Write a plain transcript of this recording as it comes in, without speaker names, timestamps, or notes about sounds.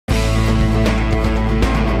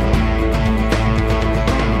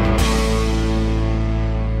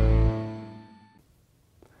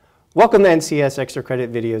Welcome to NCS Extra Credit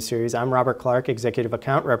video series. I'm Robert Clark, Executive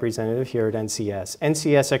Account Representative here at NCS.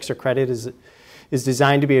 NCS Extra Credit is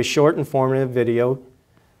designed to be a short, informative video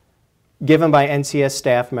given by NCS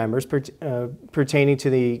staff members pertaining to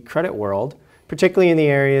the credit world, particularly in the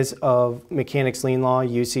areas of mechanics lien law,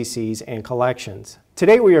 UCCs, and collections.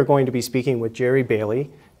 Today we are going to be speaking with Jerry Bailey,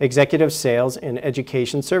 Executive Sales and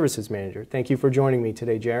Education Services Manager. Thank you for joining me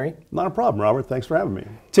today, Jerry. Not a problem, Robert. Thanks for having me.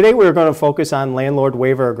 Today we're going to focus on landlord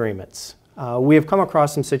waiver agreements. We have come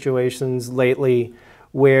across some situations lately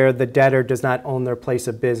where the debtor does not own their place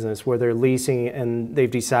of business, where they're leasing and they've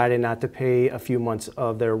decided not to pay a few months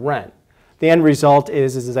of their rent. The end result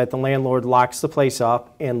is that the landlord locks the place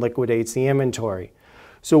up and liquidates the inventory.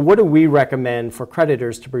 So what do we recommend for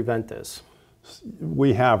creditors to prevent this?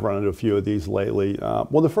 We have run into a few of these lately.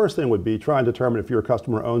 Well, the first thing would be try and determine if your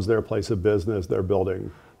customer owns their place of business, their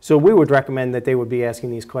building. So we would recommend that they would be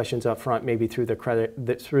asking these questions up front, maybe through their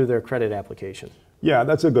credit application. Yeah,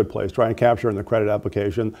 that's a good place. Try and capture in the credit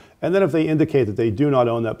application. And then if they indicate that they do not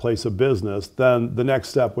own that place of business, then the next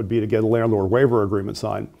step would be to get a landlord waiver agreement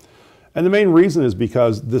signed. And the main reason is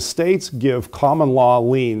because the states give common law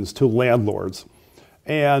liens to landlords.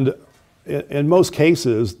 And in most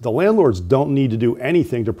cases, the landlords don't need to do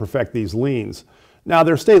anything to perfect these liens. Now,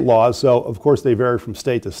 they're state laws, so of course they vary from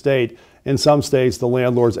state to state. In some states, the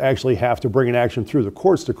landlords actually have to bring an action through the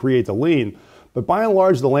courts to create the lien. But by and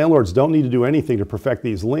large, the landlords don't need to do anything to perfect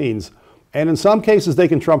these liens. And in some cases, they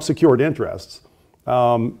can trump secured interests.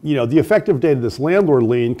 The effective date of this landlord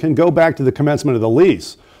lien can go back to the commencement of the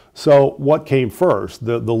lease. So what came first,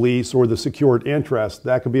 the lease or the secured interest?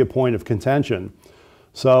 That could be a point of contention.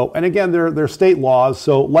 So, and again, they're state laws,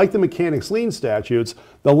 so like the mechanics lien statutes,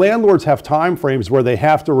 the landlords have time frames where they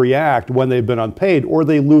have to react when they've been unpaid or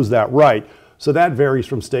they lose that right. So that varies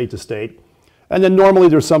from state to state. And then normally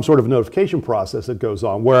there's some sort of notification process that goes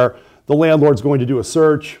on where the landlord's going to do a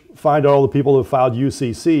search, find all the people who have filed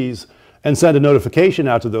UCCs, and send a notification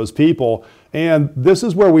out to those people. And this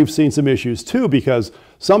is where we've seen some issues too, because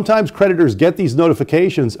sometimes creditors get these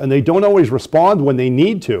notifications and they don't always respond when they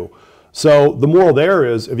need to. So the moral there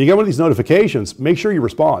is, if you get one of these notifications, make sure you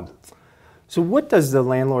respond. So what does the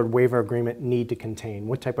landlord waiver agreement need to contain?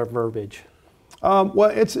 What type of verbiage? Well,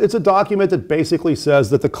 it's a document that basically says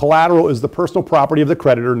that the collateral is the personal property of the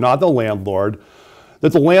creditor, not the landlord,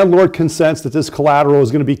 that the landlord consents that this collateral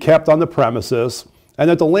is going to be kept on the premises, and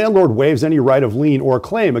that the landlord waives any right of lien or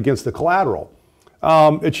claim against the collateral.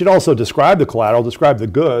 It should also describe the collateral, describe the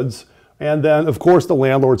goods, and then, of course, the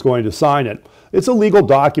landlord's going to sign it. It's a legal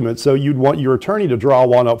document, so you'd want your attorney to draw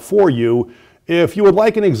one up for you. If you would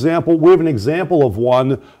like an example, we have an example of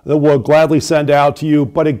one that we'll gladly send out to you.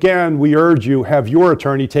 But again, we urge you, have your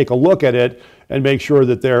attorney take a look at it and make sure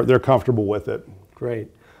that they're comfortable with it. Great.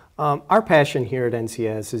 Our passion here at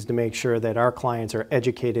NCS is to make sure that our clients are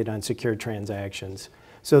educated on secured transactions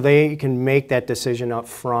so they can make that decision up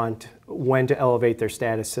front when to elevate their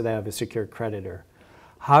status to that of a secured creditor.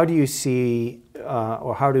 How do you see,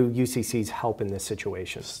 or how do UCCs help in this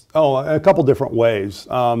situation? Oh, a couple different ways.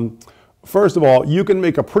 First of all, you can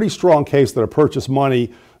make a pretty strong case that a purchase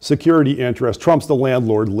money security interest trumps the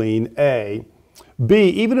landlord lien, A. B,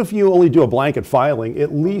 even if you only do a blanket filing,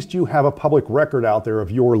 at least you have a public record out there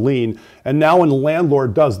of your lien. And now when the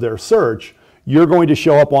landlord does their search, you're going to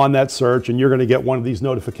show up on that search and you're going to get one of these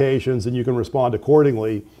notifications and you can respond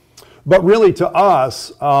accordingly. But really to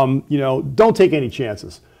us, don't take any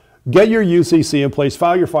chances. Get your UCC in place,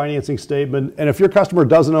 file your financing statement, and if your customer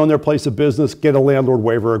doesn't own their place of business, get a landlord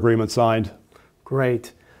waiver agreement signed.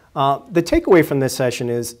 Great. The takeaway from this session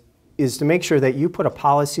is to make sure that you put a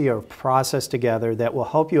policy or process together that will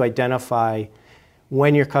help you identify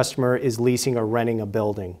when your customer is leasing or renting a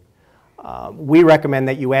building. We recommend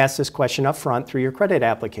that you ask this question up front through your credit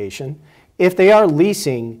application. If they are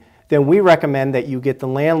leasing, then we recommend that you get the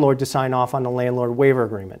landlord to sign off on the landlord waiver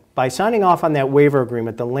agreement. By signing off on that waiver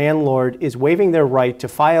agreement, the landlord is waiving their right to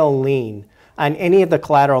file a lien on any of the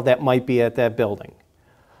collateral that might be at that building.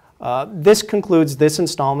 This concludes this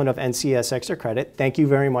installment of NCS Extra Credit. Thank you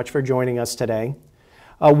very much for joining us today.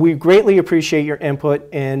 We greatly appreciate your input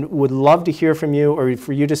and would love to hear from you or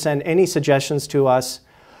for you to send any suggestions to us.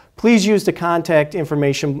 Please use the contact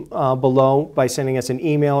information below by sending us an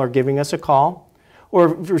email or giving us a call,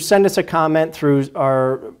 or send us a comment through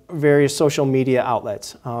our various social media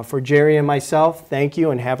outlets. For Jerry and myself, thank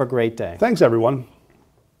you and have a great day. Thanks, everyone.